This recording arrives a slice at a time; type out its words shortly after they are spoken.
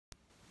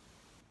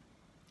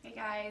Hey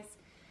guys.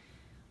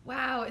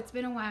 Wow, it's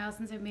been a while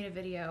since I've made a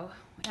video.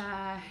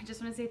 I just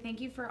want to say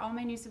thank you for all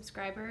my new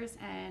subscribers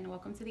and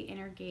welcome to the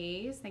Inner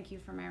Gaze. Thank you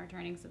for my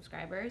returning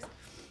subscribers.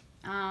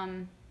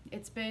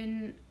 It's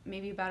been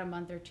maybe about a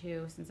month or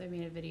two since I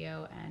made a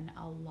video and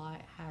a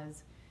lot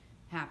has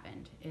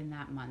happened in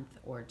that month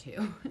or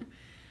two.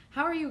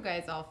 How are you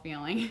guys all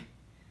feeling?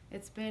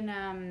 It's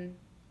been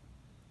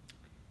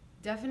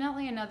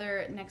definitely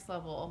another next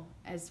level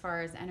as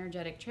far as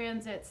energetic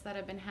transits that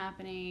have been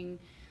happening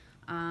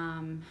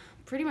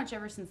pretty much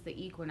ever since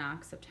the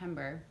equinox,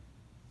 September.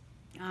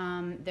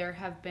 There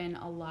have been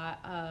a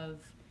lot of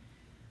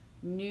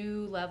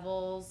new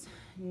levels,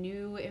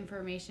 new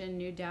information,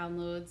 new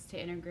downloads to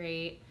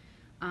integrate,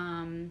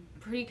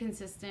 pretty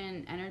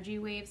consistent energy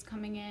waves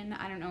coming in.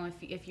 I don't know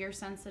if you're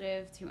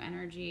sensitive to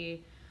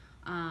energy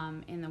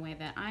in the way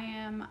that I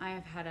am. I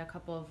have had a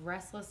couple of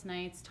restless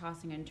nights,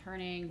 tossing and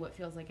turning, what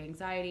feels like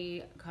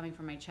anxiety coming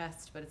from my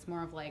chest, but it's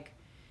more of like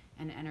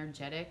an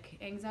energetic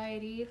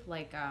anxiety.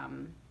 Like, I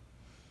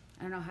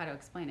don't know how to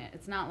explain it.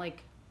 It's not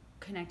like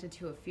connected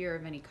to a fear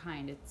of any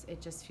kind.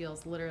 It just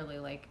feels literally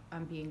like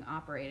I'm being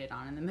operated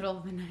on in the middle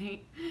of the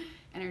night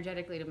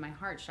energetically to my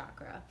heart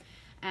chakra.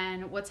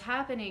 And what's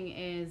happening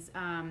is,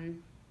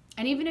 and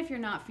even if you're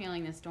not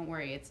feeling this, don't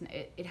worry.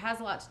 It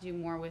has a lot to do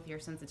more with your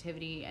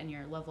sensitivity and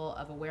your level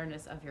of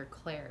awareness of your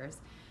clairs,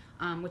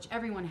 which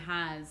everyone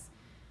has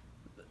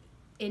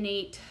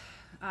innate,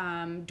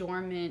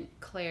 dormant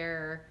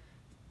clair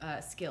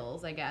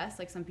skills, I guess.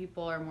 Like some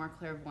people are more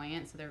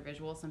clairvoyant, so they're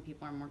visual. Some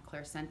people are more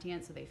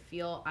clairsentient, so they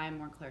feel. I'm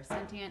more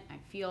clairsentient. I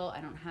feel.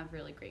 I don't have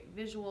really great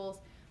visuals.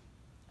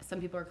 Some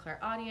people are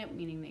clairaudient,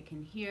 meaning they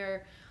can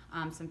hear.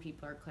 Some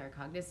people are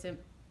claircognizant.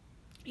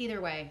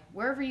 Either way,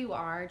 wherever you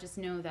are, just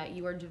know that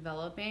you are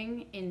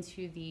developing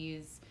into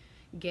these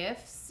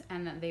gifts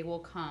and that they will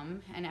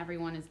come, and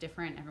everyone is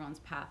different. Everyone's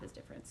path is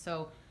different.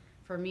 So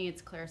for me,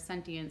 it's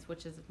clairsentience,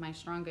 which is my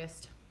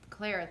strongest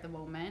clair at the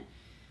moment.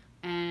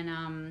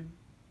 And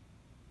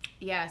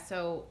yeah,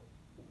 so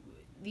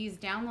these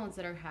downloads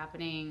that are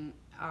happening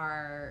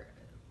are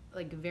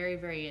like very,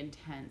 very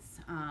intense.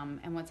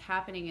 And what's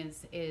happening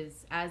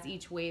is as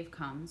each wave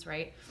comes,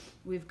 right,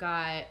 we've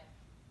got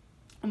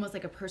almost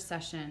like a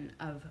procession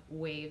of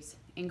waves,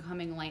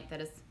 incoming light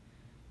that is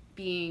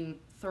being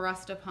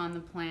thrust upon the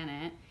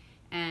planet.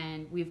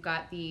 And we've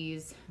got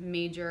these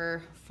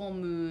major full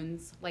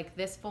moons, like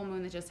this full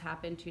moon that just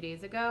happened 2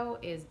 days ago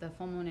is the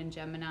full moon in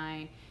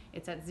Gemini.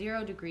 It's at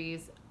 0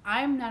 degrees.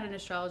 I'm not an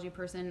astrology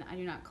person. I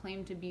do not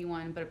claim to be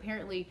one, but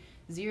apparently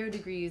 0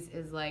 degrees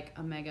is like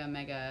a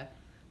mega,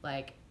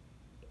 like,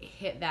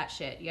 hit that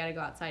shit. You gotta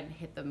go outside and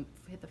hit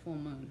the full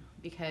moon,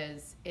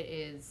 because it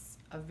is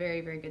a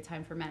very, very good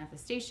time for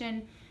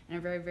manifestation and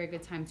a very, very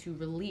good time to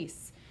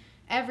release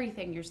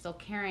everything you're still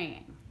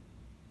carrying.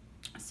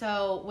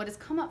 So what has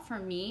come up for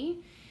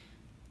me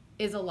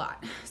is a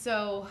lot.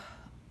 So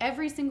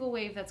every single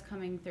wave that's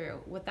coming through,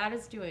 what that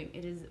is doing,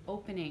 it is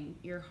opening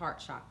your heart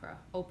chakra.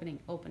 Opening.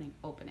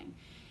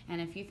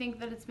 And if you think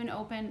that it's been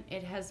open,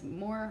 it has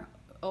more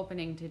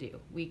opening to do.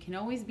 We can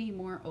always be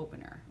more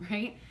opener,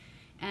 right?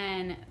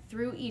 And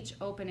through each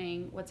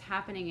opening, what's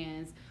happening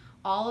is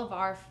all of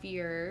our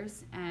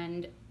fears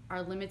and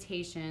our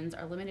limitations,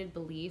 our limited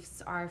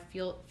beliefs, our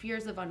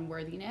fears of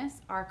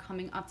unworthiness are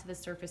coming up to the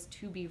surface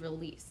to be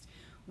released.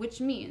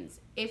 Which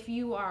means if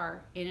you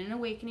are in an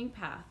awakening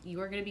path, you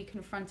are going to be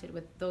confronted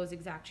with those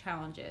exact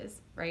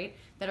challenges, right?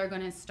 That are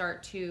going to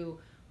start to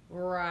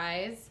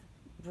rise,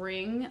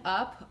 bring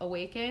up,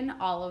 awaken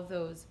all of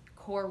those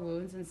core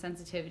wounds and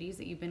sensitivities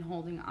that you've been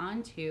holding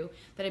on to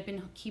that have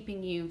been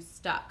keeping you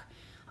stuck.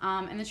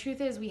 And the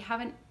truth is, we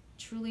haven't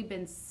truly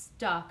been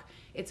stuck.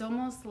 It's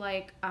almost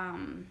like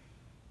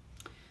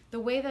the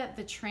way that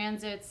the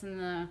transits and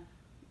the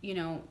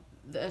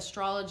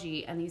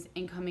astrology and these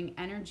incoming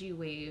energy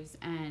waves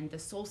and the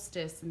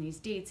solstice and these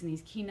dates and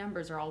these key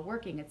numbers are all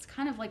working. It's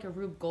kind of like a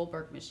Rube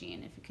Goldberg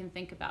machine, if you can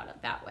think about it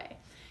that way.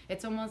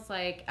 It's almost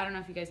like, I don't know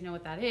if you guys know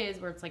what that is,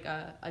 where it's like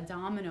a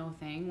domino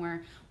thing,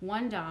 where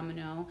one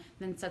domino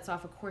then sets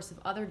off a course of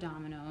other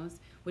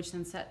dominoes, which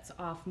then sets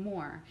off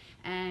more.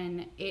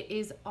 And it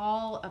is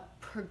all a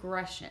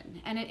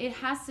progression. And it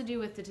has to do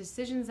with the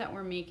decisions that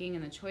we're making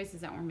and the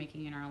choices that we're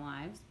making in our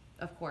lives,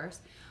 of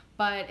course.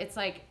 But it's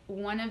like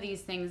one of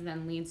these things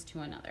then leads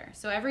to another.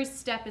 So every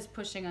step is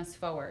pushing us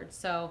forward.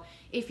 So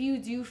if you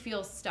do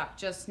feel stuck,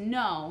 just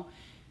know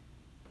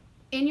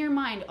in your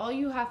mind, all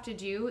you have to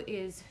do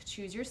is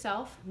choose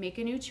yourself, make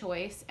a new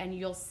choice, and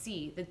you'll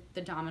see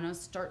the dominoes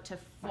start to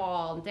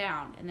fall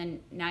down. And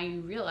then now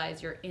you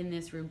realize you're in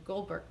this Rube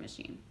Goldberg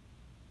machine.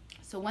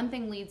 So one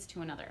thing leads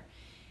to another.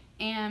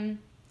 And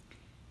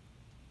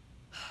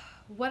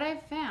what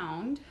I've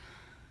found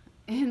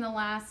in the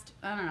last,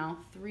 I don't know,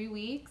 3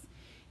 weeks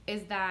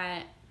is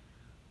that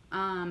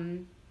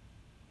I'm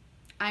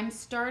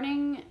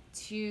starting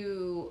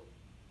to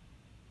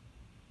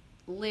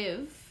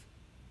live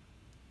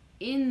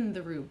in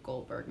the Rube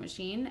Goldberg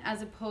machine,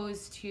 as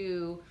opposed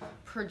to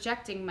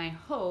projecting my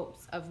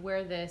hopes of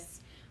where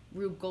this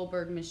Rube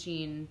Goldberg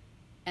machine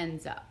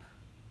ends up.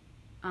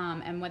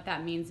 And what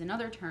that means in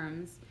other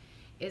terms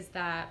is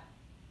that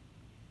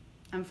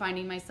I'm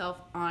finding myself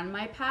on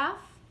my path,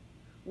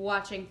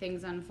 watching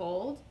things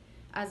unfold,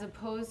 as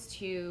opposed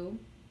to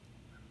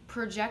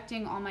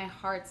projecting all my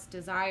heart's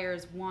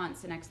desires,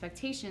 wants, and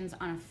expectations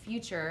on a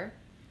future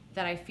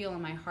that I feel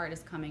in my heart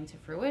is coming to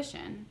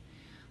fruition,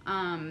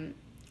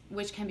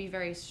 which can be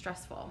very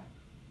stressful.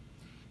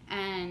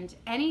 And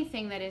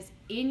anything that is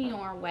in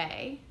your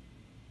way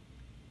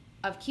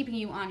of keeping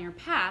you on your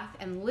path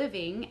and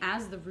living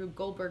as the Rube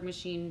Goldberg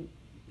machine,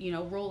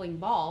 rolling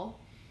ball,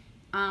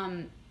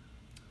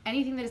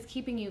 anything that is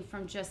keeping you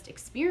from just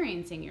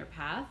experiencing your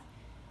path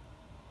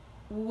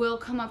will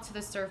come up to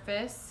the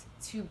surface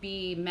to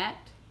be met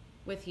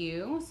with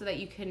you so that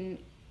you can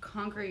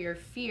conquer your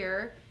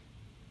fear,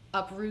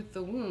 uproot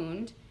the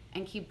wound,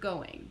 and keep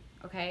going,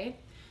 okay?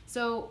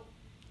 So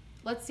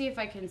let's see if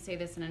I can say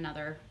this in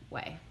another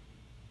way.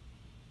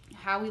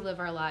 How we live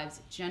our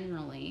lives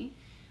generally,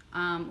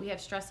 we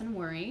have stress and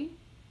worry,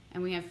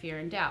 and we have fear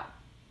and doubt.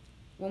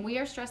 When we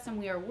are stressed and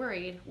we are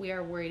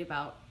worried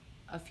about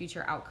a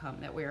future outcome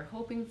that we are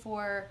hoping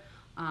for,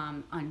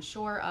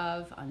 unsure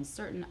of,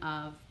 uncertain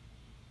of.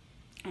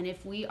 And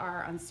if we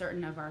are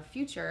uncertain of our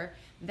future,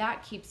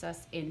 that keeps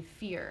us in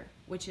fear,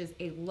 which is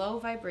a low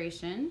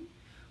vibration,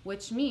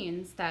 which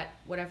means that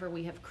whatever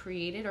we have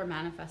created or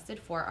manifested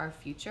for our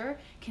future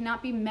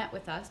cannot be met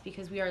with us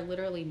because we are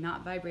literally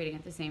not vibrating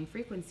at the same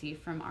frequency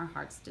from our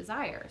heart's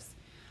desires.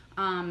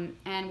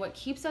 And what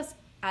keeps us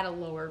at a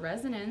lower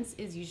resonance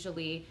is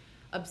usually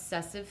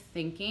obsessive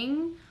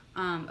thinking,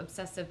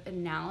 obsessive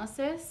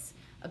analysis,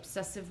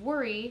 obsessive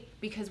worry,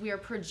 because we are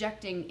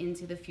projecting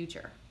into the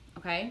future,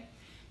 okay?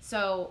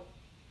 So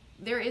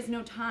there is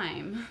no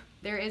time,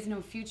 there is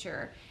no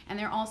future, and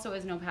there also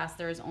is no past,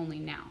 there is only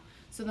now.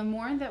 So the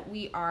more that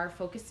we are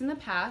focused in the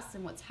past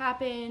and what's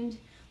happened,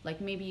 like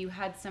maybe you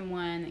had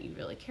someone that you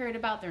really cared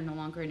about, they're no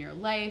longer in your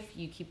life,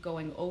 you keep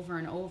going over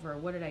and over,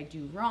 what did I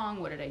do wrong?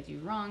 What did I do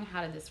wrong?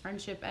 How did this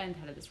friendship end?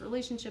 How did this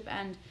relationship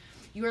end?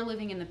 You are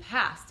living in the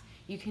past.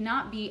 You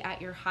cannot be at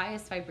your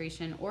highest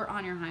vibration or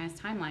on your highest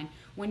timeline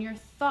when your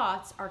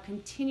thoughts are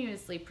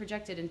continuously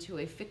projected into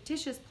a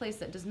fictitious place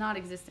that does not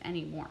exist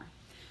anymore.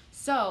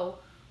 So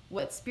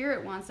what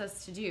Spirit wants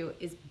us to do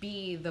is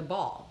be the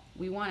ball.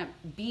 We want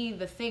to be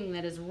the thing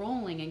that is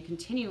rolling and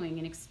continuing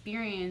and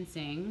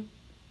experiencing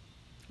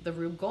the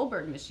Rube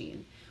Goldberg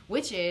machine,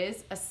 which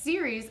is a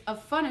series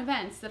of fun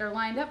events that are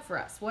lined up for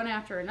us, one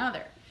after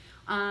another.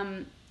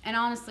 And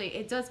honestly,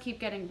 it does keep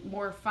getting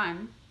more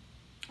fun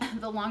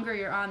the longer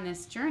you're on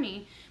this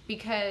journey,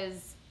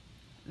 because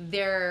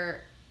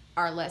there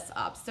are less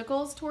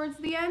obstacles towards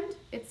the end,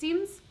 it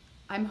seems.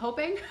 I'm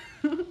hoping.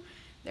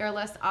 There are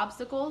less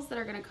obstacles that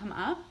are going to come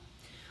up.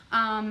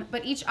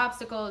 But each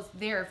obstacle is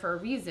there for a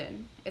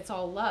reason. It's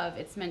all love.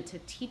 It's meant to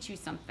teach you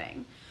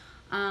something.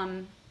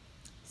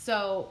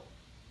 So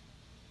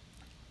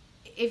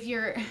if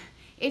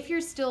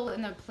you're still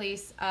in the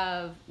place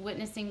of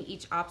witnessing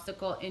each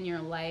obstacle in your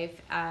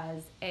life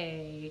as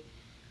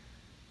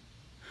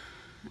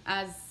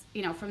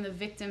from the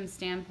victim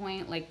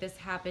standpoint, like this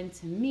happened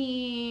to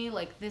me,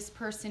 like this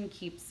person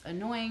keeps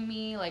annoying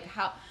me, like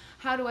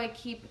how do I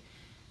keep,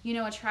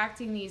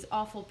 attracting these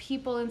awful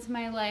people into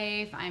my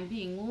life? I'm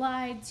being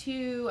lied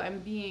to, I'm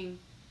being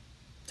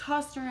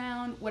tossed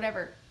around,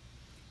 whatever.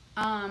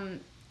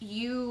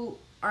 You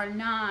are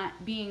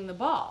not being the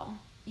ball.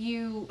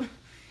 You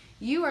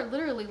are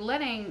literally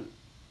letting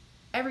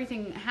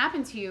everything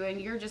happen to you,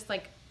 and you're just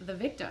like the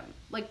victim.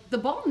 Like the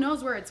ball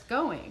knows where it's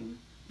going.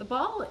 The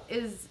ball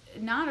is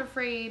not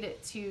afraid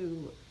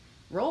to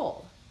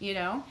roll,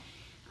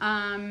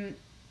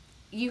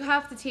 You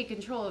have to take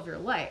control of your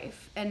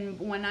life. And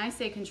when I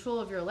say control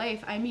of your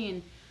life, I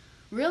mean,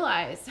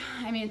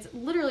 it's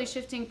literally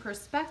shifting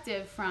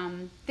perspective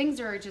from things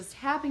are just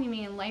happening to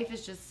me and life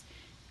is just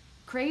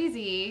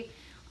crazy,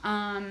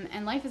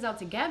 and life is out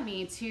to get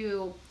me,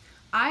 to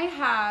I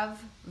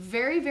have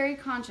very, very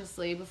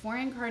consciously before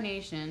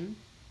incarnation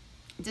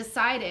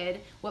decided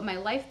what my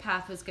life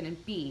path was going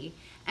to be.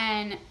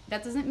 And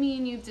that doesn't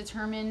mean you've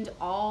determined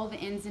all the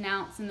ins and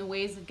outs and the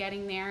ways of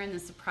getting there and the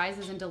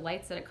surprises and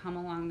delights that come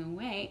along the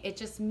way. It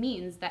just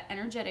means that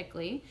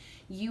energetically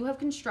you have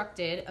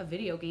constructed a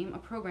video game, a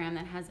program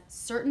that has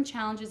certain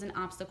challenges and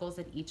obstacles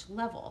at each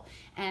level.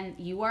 And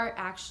you are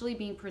actually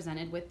being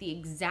presented with the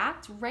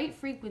exact right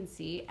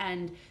frequency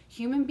and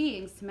human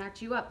beings to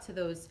match you up to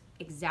those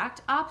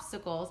exact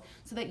obstacles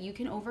so that you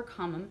can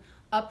overcome them,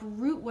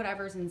 uproot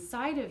whatever's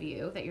inside of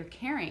you that you're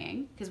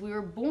carrying, because we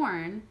were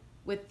born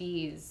with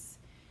these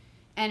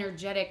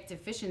energetic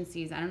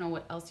deficiencies. I don't know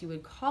what else you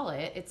would call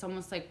it. It's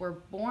almost like we're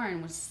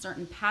born with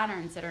certain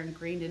patterns that are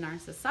ingrained in our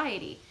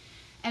society.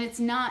 And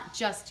it's not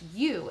just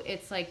you.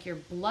 It's like your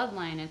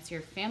bloodline, it's your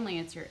family,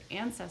 it's your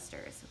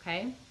ancestors,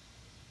 okay?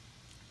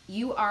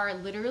 You are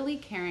literally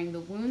carrying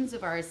the wounds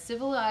of our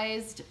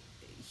civilized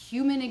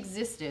human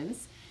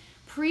existence,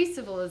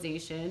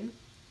 pre-civilization,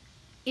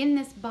 in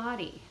this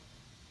body.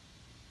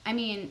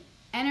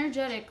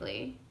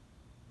 Energetically,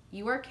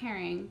 you are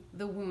carrying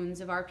the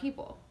wounds of our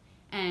people.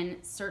 And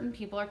certain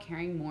people are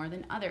carrying more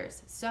than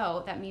others.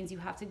 So that means you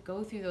have to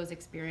go through those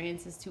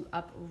experiences to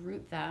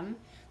uproot them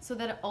so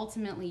that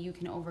ultimately you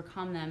can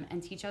overcome them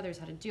and teach others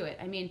how to do it.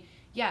 I mean,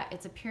 yeah,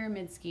 it's a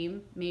pyramid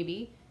scheme,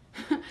 maybe,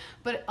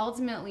 but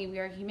ultimately we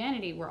are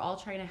humanity. We're all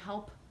trying to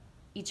help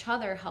each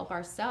other, help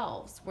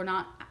ourselves. We're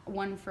not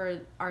one for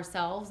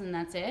ourselves and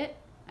that's it.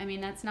 I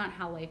mean, that's not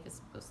how life is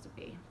supposed to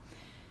be.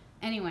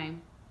 Anyway,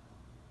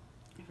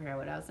 I forgot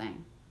what I was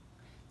saying.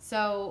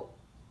 So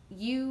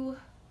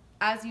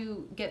as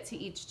you get to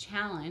each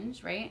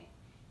challenge, right,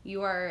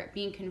 you are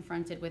being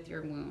confronted with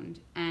your wound,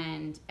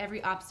 and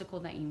every obstacle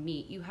that you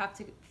meet, you have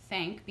to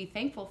be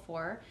thankful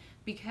for,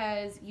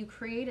 because you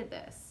created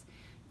this.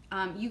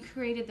 You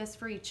created this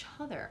for each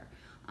other.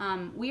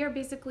 We are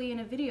basically in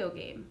a video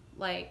game.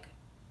 Like,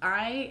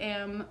 I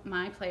am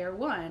my player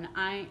one.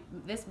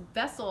 This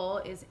vessel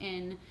is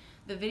in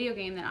the video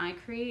game that I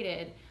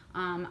created.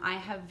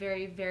 I have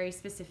very, very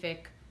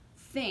specific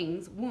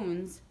things,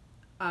 wounds,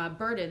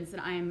 burdens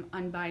that I am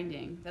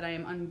unbinding, that I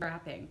am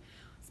unwrapping.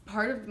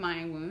 Part of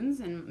my wounds,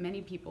 and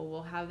many people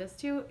will have this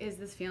too, is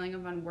this feeling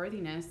of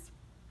unworthiness,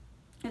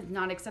 is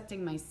not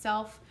accepting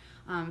myself,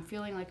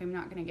 feeling like I'm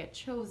not going to get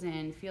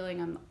chosen,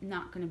 feeling I'm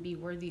not going to be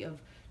worthy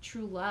of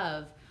true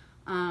love.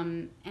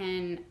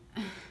 And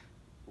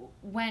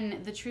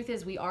when the truth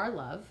is we are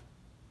love,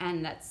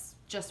 and that's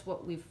just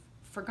what we've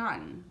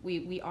forgotten.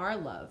 We are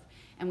love,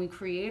 and we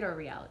create our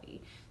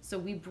reality. So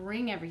we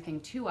bring everything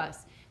to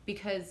us,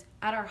 because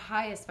at our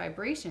highest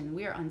vibration,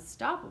 we are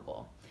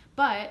unstoppable.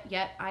 But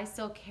yet I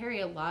still carry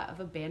a lot of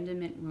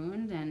abandonment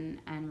wound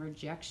and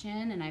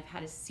rejection, and I've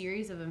had a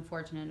series of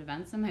unfortunate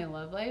events in my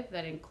love life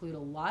that include a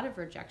lot of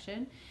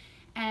rejection.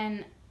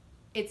 And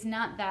it's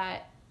not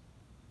that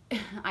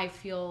I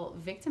feel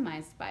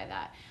victimized by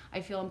that.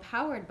 I feel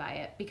empowered by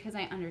it, because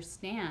I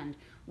understand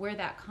where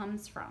that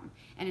comes from.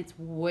 And it's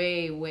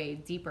way, way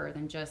deeper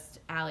than just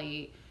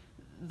Allie,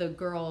 the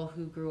girl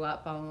who grew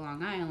up on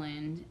Long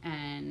Island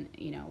and,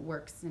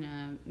 works in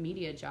a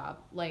media job.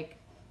 Like,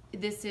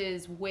 this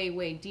is way,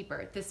 way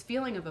deeper. This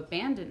feeling of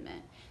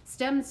abandonment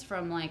stems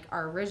from, like,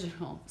 our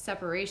original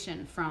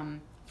separation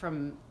from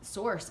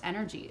source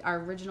energy, our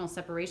original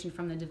separation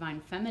from the divine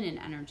feminine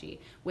energy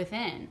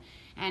within.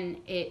 And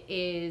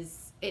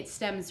it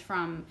stems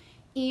from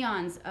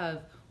eons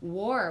of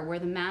war, where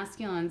the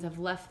masculines have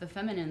left the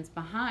feminines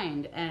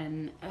behind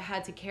and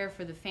had to care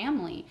for the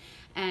family,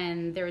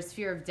 and there was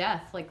fear of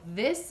death. Like,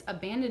 this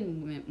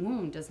abandonment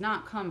wound does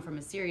not come from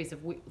a series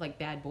of like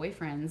bad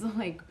boyfriends,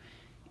 like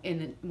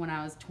when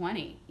I was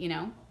 20,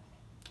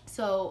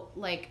 So,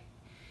 like,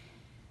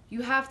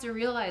 you have to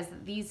realize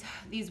that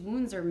these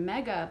wounds are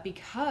mega,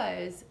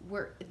 because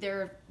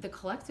they're the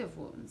collective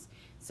wounds.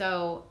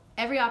 So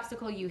every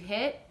obstacle you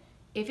hit,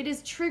 if it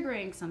is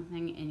triggering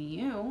something in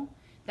you,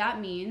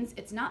 that means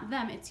it's not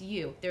them, it's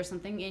you. There's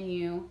something in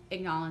you.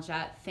 Acknowledge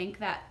that. Thank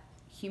that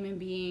human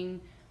being,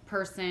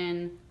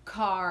 person,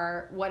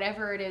 car,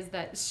 whatever it is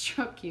that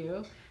struck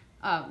you.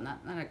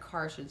 Not a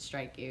car should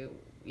strike you.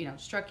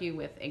 Struck you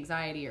with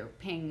anxiety or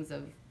pangs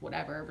of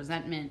whatever,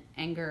 resentment,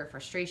 anger,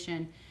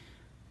 frustration.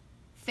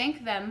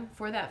 Thank them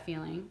for that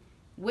feeling.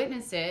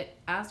 Witness it.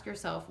 Ask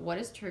yourself, what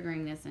is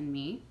triggering this in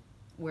me?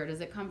 Where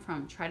does it come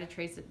from? Try to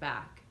trace it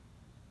back.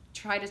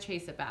 Try to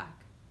trace it back.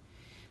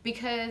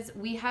 Because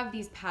we have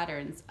these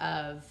patterns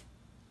of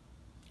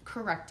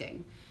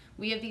correcting.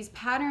 We have these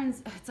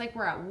patterns, it's like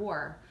we're at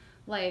war.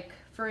 Like,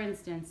 for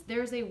instance,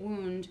 there's a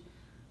wound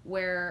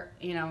where,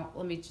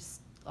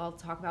 I'll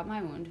talk about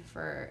my wound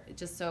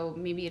just so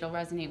maybe it'll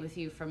resonate with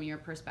you from your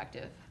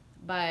perspective.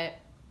 But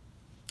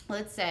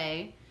let's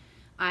say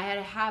I had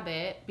a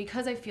habit,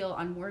 because I feel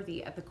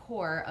unworthy at the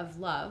core of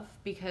love,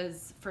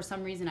 because for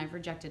some reason I've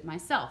rejected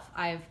myself.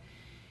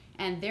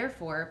 And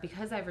therefore,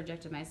 because I've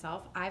rejected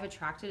myself, I've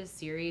attracted a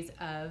series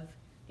of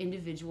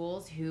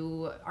individuals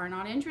who are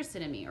not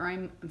interested in me, or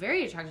I'm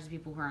very attracted to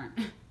people who aren't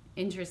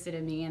interested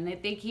in me, and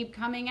they keep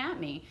coming at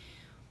me.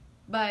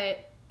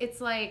 But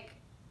it's like,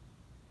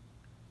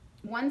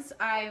 once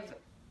I've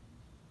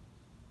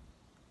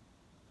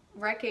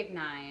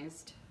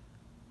recognized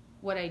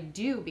what I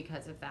do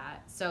because of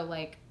that, so,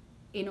 like,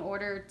 in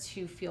order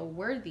to feel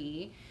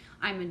worthy,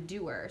 I'm a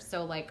doer.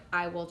 So, like,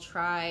 I will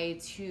try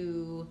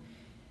to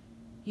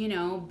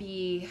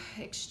be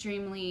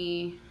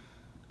extremely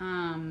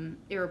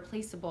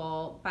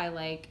irreplaceable by,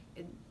 like,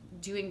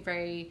 doing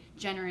very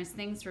generous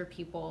things for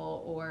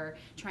people, or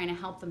trying to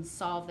help them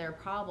solve their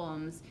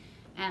problems.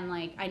 And,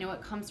 like, I know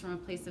it comes from a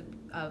place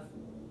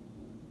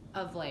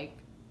of like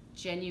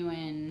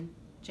genuine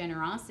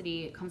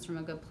generosity. It comes from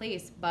a good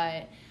place,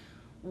 but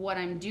what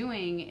I'm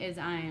doing is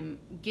I'm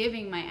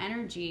giving my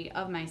energy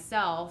of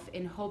myself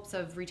in hopes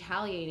of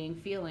retaliating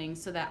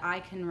feelings, so that I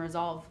can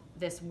resolve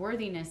this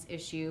worthiness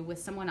issue with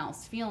someone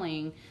else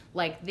feeling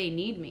like they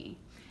need me.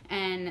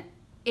 And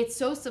it's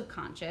so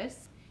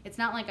subconscious. It's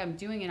not like I'm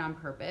doing it on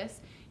purpose.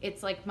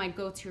 It's like my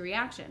go-to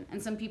reaction.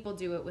 And some people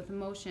do it with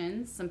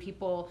emotions. Some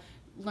people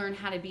learn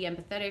how to be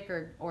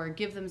empathetic or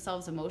give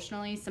themselves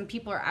emotionally. Some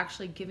people are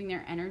actually giving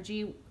their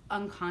energy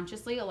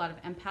unconsciously. A lot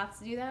of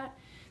empaths do that.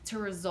 to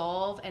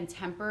resolve and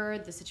temper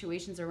the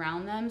situations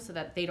around them so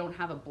that they don't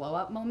have a blow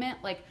up moment.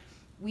 Like,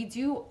 we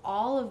do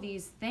all of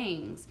these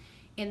things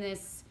in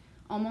this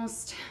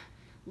almost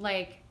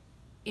like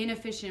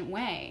inefficient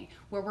way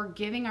where we're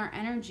giving our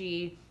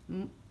energy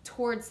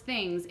towards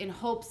things in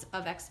hopes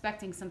of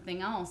expecting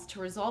something else to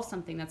resolve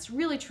something that's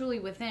really truly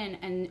within,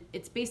 and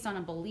it's based on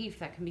a belief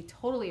that can be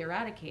totally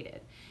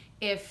eradicated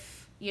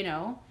if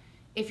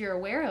you're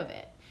aware of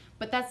it.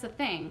 But that's the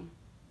thing,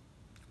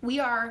 we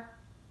are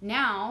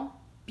now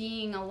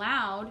being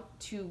allowed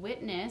to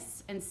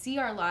witness and see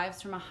our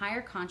lives from a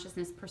higher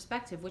consciousness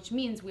perspective, which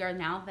means we are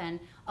now then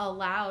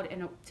allowed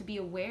and to be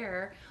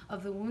aware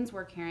of the wounds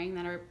we're carrying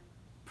that are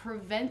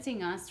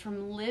preventing us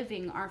from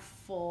living our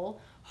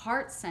full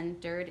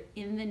heart-centered,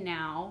 in the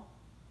now,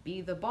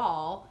 be the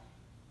ball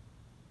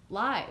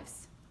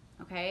lives.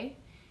 Okay?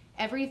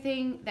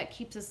 Everything that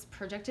keeps us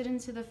projected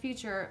into the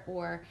future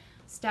or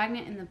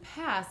stagnant in the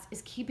past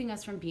is keeping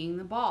us from being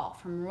the ball,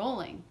 from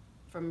rolling,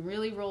 from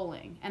really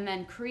rolling, and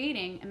then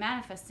creating and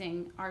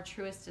manifesting our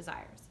truest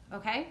desires.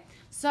 Okay?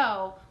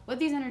 So what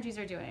these energies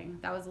are doing,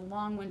 that was a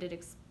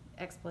long-winded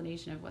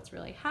explanation of what's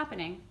really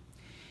happening,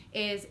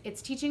 is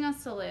it's teaching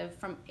us to live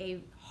from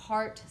a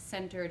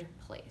heart-centered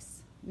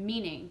place.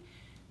 Meaning,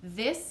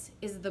 this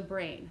is the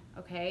brain,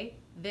 okay?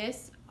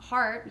 This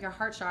heart, your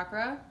heart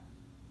chakra,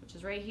 which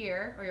is right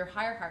here, or your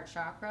higher heart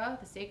chakra,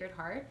 the sacred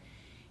heart,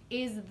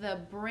 is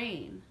the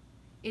brain.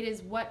 It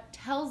is what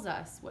tells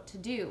us what to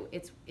do.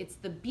 It's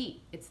the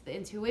beat, it's the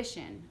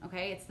intuition,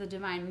 okay? It's the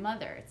divine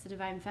mother, it's the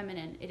divine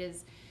feminine. It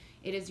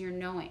is your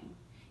knowing.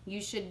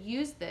 You should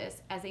use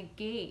this as a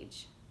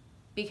gauge,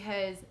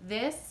 because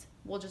this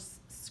will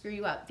just screw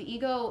you up. The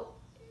ego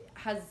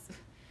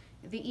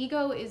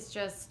is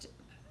just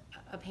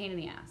a pain in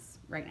the ass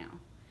right now.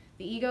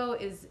 The ego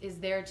is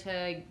there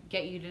to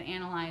get you to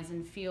analyze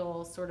and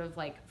feel sort of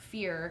like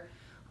fear,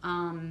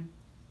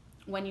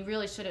 when you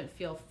really shouldn't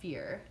feel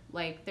fear.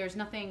 Like, there's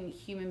nothing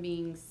human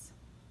beings,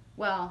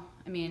 well,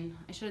 I mean,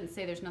 I shouldn't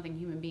say there's nothing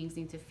human beings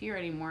need to fear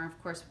anymore.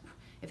 Of course,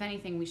 if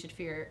anything, we should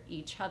fear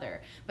each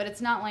other. But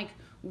it's not like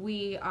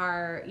we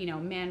are,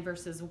 man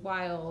versus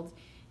wild,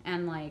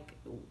 and like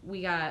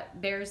we got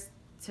bears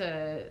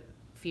to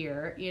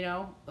fear,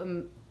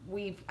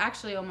 we've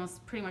actually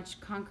almost pretty much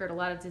conquered a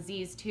lot of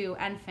disease too,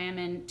 and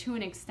famine to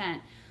an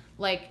extent.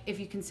 Like, if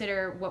you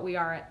consider what we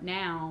are at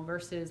now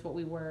versus what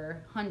we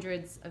were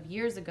hundreds of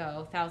years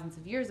ago, thousands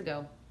of years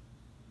ago,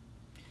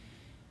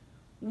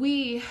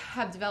 we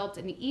have developed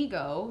an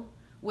ego,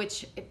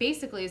 which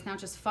basically is now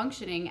just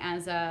functioning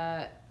as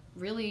a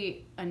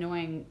really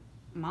annoying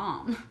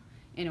mom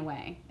in a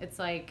way. It's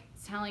like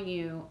telling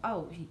you,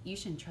 oh, you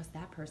shouldn't trust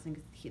that person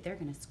because they're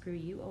going to screw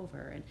you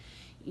over. And,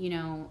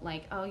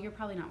 like, oh, you're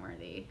probably not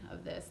worthy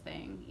of this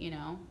thing,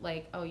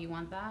 like, oh, you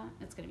want that?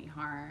 It's going to be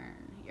hard.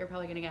 You're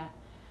probably going to get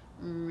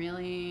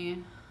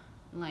really,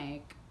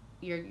 like,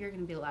 you're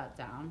going to be let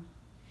down.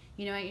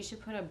 You know what? You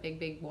should put a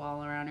big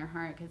wall around your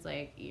heart, because,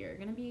 like, you're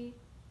going to be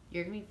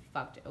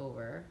fucked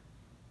over.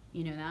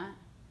 You know that?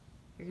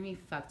 You're going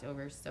to be fucked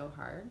over so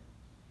hard.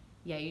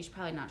 Yeah, you should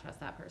probably not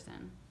trust that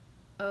person.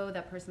 Oh,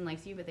 that person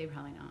likes you, but they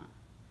probably not.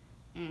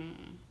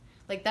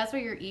 Like, that's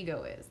what your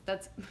ego is.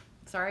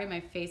 Sorry, my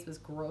face was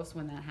gross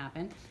when that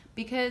happened,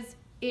 because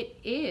it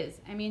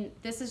is. I mean,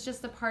 this is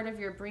just the part of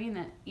your brain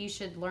that you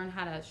should learn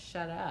how to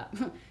shut up.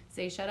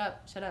 Say shut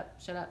up, shut up,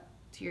 shut up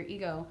to your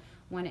ego,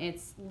 when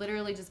it's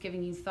literally just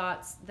giving you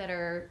thoughts that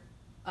are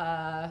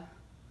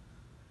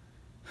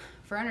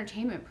for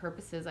entertainment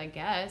purposes, I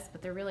guess,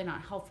 but they're really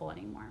not helpful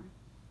anymore.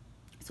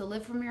 So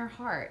live from your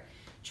heart.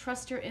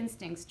 Trust your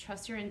instincts,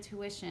 trust your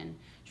intuition,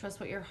 trust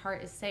what your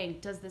heart is saying.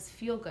 Does this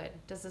feel good?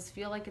 Does this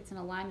feel like it's in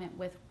alignment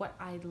with what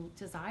I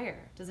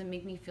desire? Does it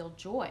make me feel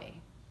joy?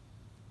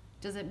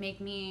 Does it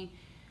make me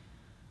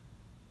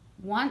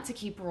want to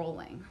keep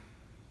rolling?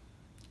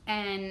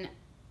 And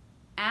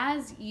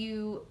as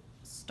you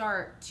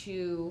start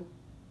to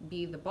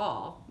be the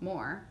ball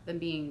more than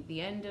being the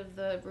end of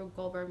the Rube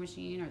Goldberg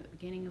machine or the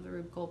beginning of the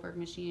Rube Goldberg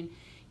machine,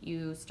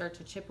 you start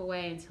to chip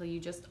away until you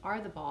just are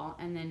the ball,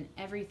 and then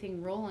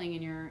everything rolling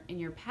in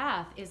your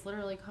path is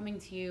literally coming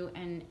to you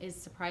and is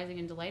surprising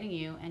and delighting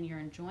you, and you're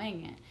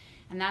enjoying it.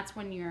 And that's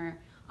when your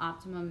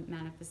optimum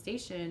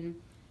manifestation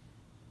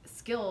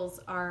skills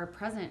are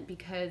present,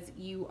 because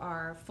you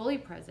are fully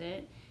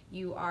present,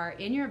 you are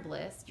in your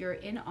bliss, you're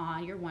in awe,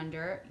 your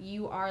wonder,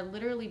 you are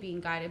literally being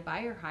guided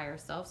by your higher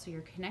self, so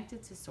you're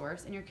connected to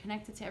source, and you're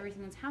connected to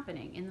everything that's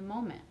happening in the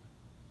moment.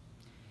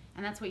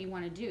 And that's what you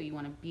want to do. You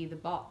want to be the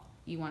ball.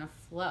 You want to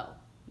flow.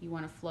 You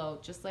want to flow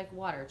just like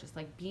water, just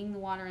like being the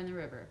water in the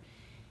river.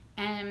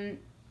 And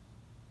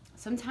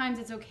sometimes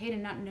it's okay to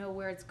not know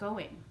where it's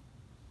going.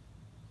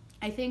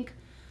 I think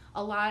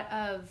a lot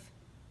of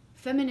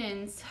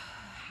feminines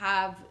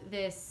have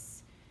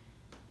this,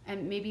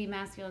 and maybe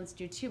masculines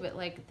do too, but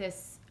like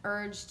this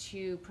urge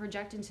to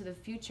project into the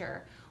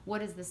future. What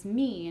does this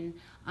mean?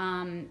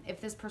 If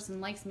this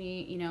person likes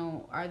me,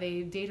 are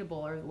they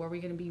dateable, or are we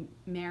going to be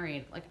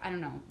married? Like, I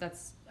don't know.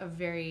 That's a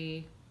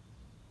very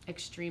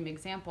extreme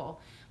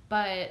example.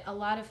 But a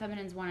lot of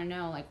feminines want to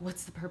know, like,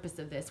 what's the purpose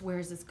of this? Where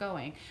is this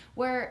going?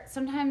 Where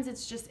sometimes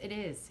it's just, it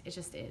is. It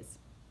just is.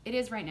 It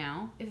is right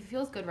now. If it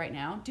feels good right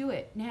now, do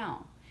it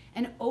now.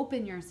 And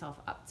open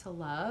yourself up to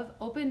love.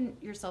 Open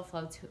yourself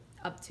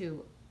up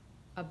to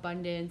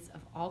abundance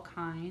of all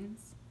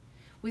kinds.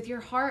 With your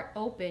heart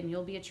open,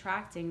 you'll be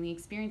attracting the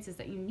experiences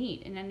that you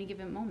need in any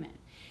given moment.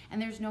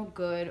 And there's no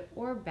good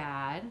or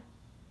bad.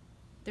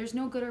 There's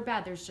no good or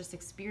bad. There's just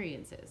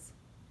experiences.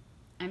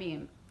 I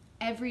mean,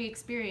 every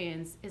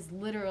experience is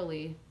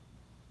literally,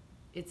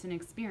 it's an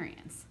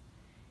experience.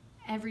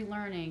 Every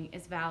learning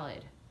is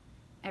valid.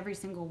 Every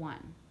single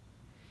one.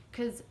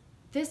 Because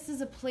this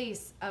is a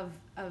place of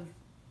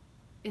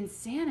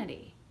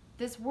insanity.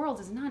 This world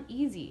is not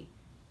easy.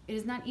 It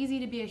is not easy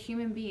to be a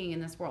human being in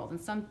this world.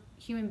 And some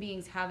human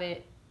beings have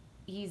it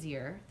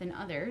easier than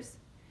others.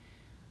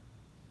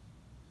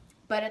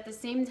 But at the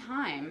same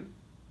time,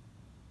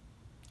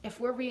 if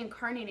we're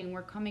reincarnating,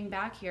 we're coming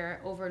back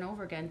here over and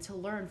over again to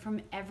learn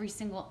from every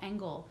single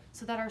angle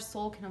so that our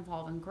soul can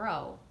evolve and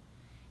grow.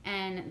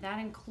 And that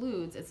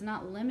includes, it's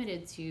not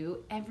limited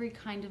to every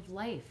kind of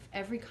life,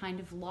 every kind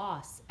of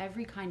loss,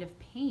 every kind of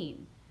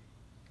pain.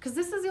 Because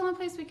this is the only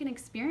place we can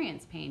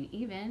experience pain,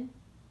 even.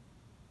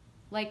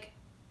 Like,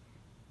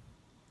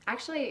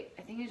 actually,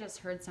 I think I just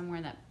heard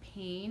somewhere that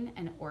pain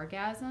and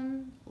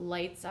orgasm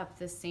lights up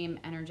the same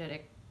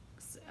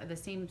the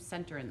same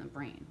center in the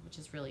brain, which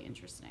is really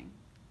interesting.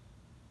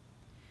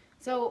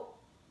 So,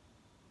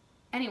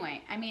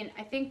 anyway, I mean,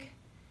 I think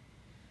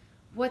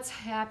what's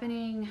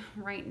happening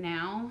right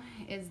now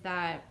is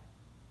that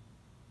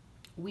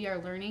we are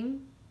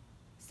learning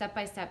step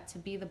by step to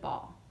be the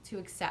ball, to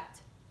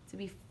accept, to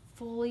be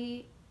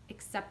fully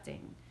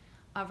accepting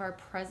of our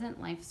present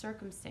life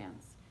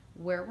circumstance,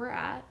 where we're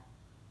at.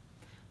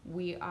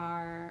 We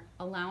are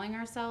allowing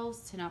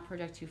ourselves to not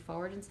project too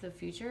forward into the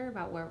future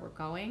about where we're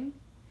going.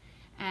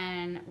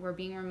 And we're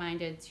being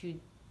reminded to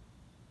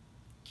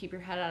keep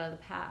your head out of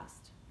the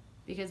past.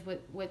 Because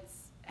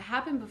what's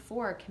happened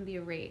before can be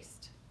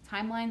erased.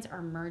 Timelines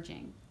are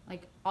merging.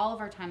 Like, all of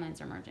our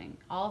timelines are merging.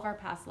 All of our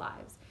past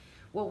lives.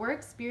 What we're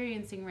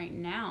experiencing right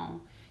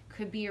now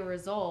could be a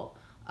result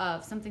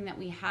of something that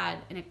we had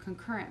in a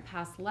concurrent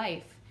past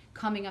life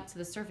coming up to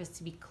the surface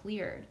to be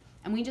cleared.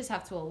 And we just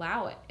have to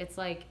allow it. It's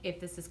like, if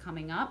this is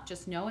coming up,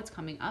 just know it's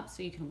coming up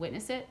so you can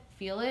witness it,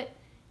 feel it,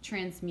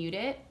 transmute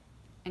it,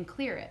 and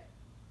clear it.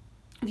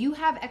 If you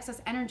have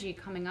excess energy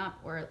coming up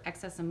or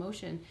excess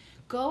emotion,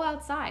 go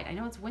outside. I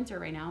know it's winter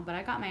right now, but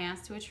I got my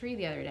ass to a tree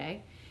the other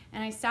day,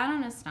 and I sat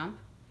on a stump,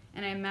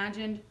 and I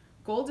imagined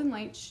golden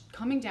light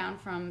coming down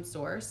from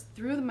source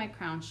through my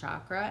crown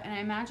chakra, and I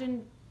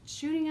imagined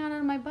shooting out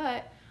of my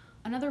butt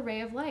another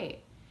ray of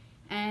light.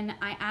 And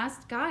I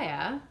asked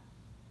Gaia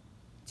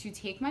to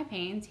take my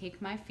pain, take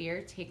my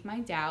fear, take my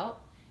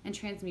doubt, and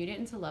transmute it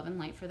into love and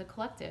light for the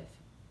collective.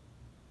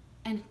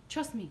 And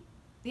trust me,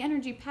 the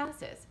energy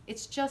passes.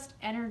 It's just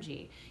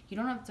energy. You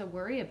don't have to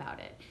worry about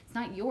it. It's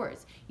not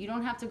yours. You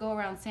don't have to go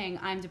around saying,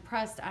 I'm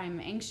depressed, I'm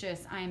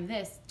anxious, I'm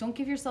this. Don't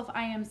give yourself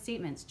I am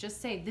statements.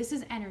 Just say, this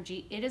is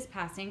energy, it is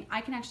passing,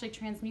 I can actually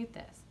transmute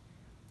this.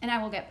 And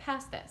I will get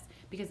past this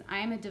because I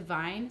am a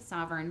divine,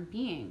 sovereign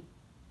being.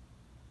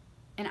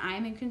 And I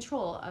am in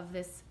control of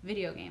this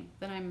video game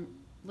that I'm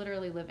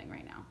literally living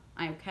right now.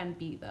 I can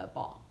be the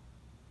ball.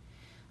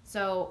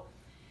 So,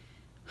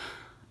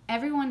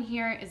 everyone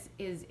here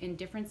is in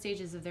different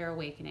stages of their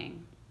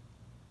awakening,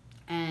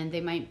 and they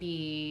might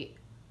be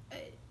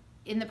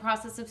in the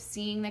process of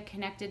seeing the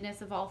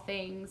connectedness of all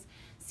things,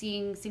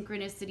 seeing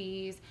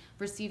synchronicities,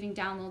 receiving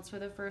downloads for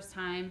the first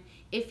time.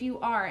 If you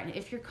are, and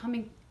if you're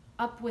coming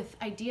up with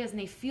ideas and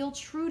they feel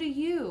true to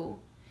you,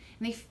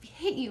 and they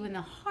hit you in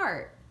the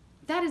heart,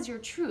 that is your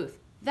truth.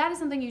 That is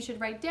something you should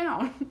write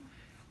down.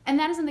 And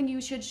that is something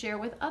you should share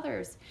with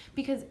others,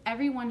 because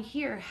everyone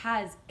here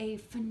has a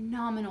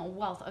phenomenal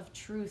wealth of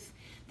truth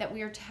that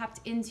we are tapped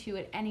into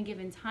at any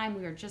given time.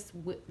 We are just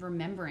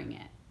remembering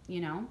it,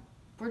 you know?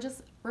 We're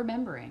just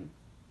remembering.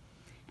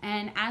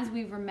 And as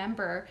we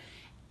remember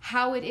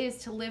how it is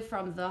to live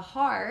from the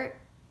heart,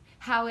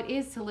 how it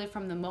is to live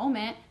from the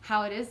moment,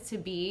 how it is to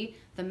be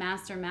the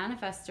master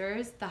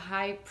manifestors, the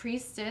high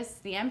priestess,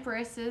 the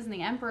empresses and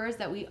the emperors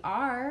that we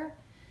are,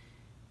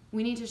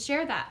 we need to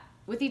share that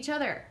with each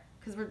other.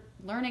 Because we're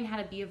learning how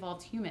to be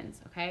evolved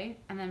humans, okay?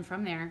 And then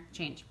from there,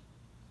 change.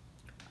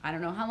 I don't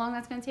know how long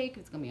that's going to take. If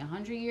it's going to be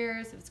 100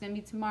 years, if it's going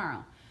to be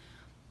tomorrow.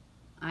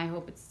 I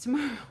hope it's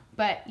tomorrow.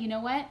 But you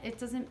know what? It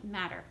doesn't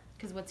matter.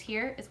 Because what's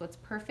here is what's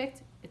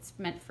perfect. It's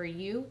meant for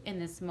you in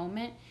this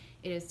moment.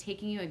 It is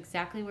taking you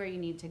exactly where you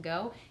need to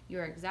go. You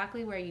are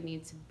exactly where you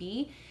need to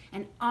be.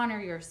 And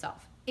honor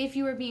yourself. If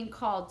you are being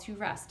called to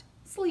rest,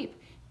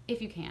 sleep if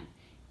you can.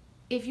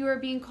 If you are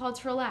being called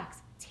to relax,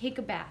 take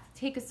a bath.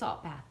 Take a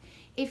salt bath.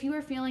 If you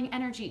are feeling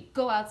energy,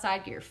 go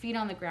outside, get your feet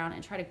on the ground,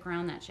 and try to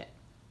ground that shit.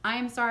 I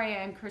am sorry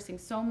I am cursing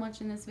so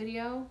much in this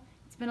video.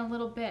 It's been a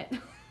little bit.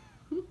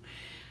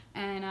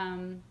 And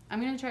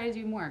I'm going to try to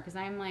do more because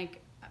I'm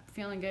like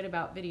feeling good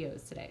about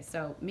videos today.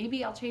 So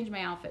maybe I'll change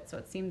my outfit so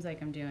it seems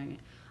like I'm doing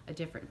a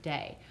different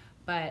day.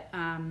 But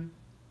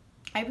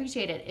I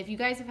appreciate it. If you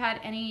guys have had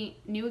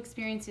any new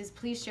experiences,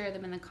 please share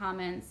them in the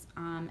comments.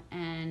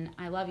 And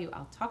I love you.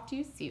 I'll talk to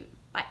you soon.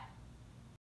 Bye.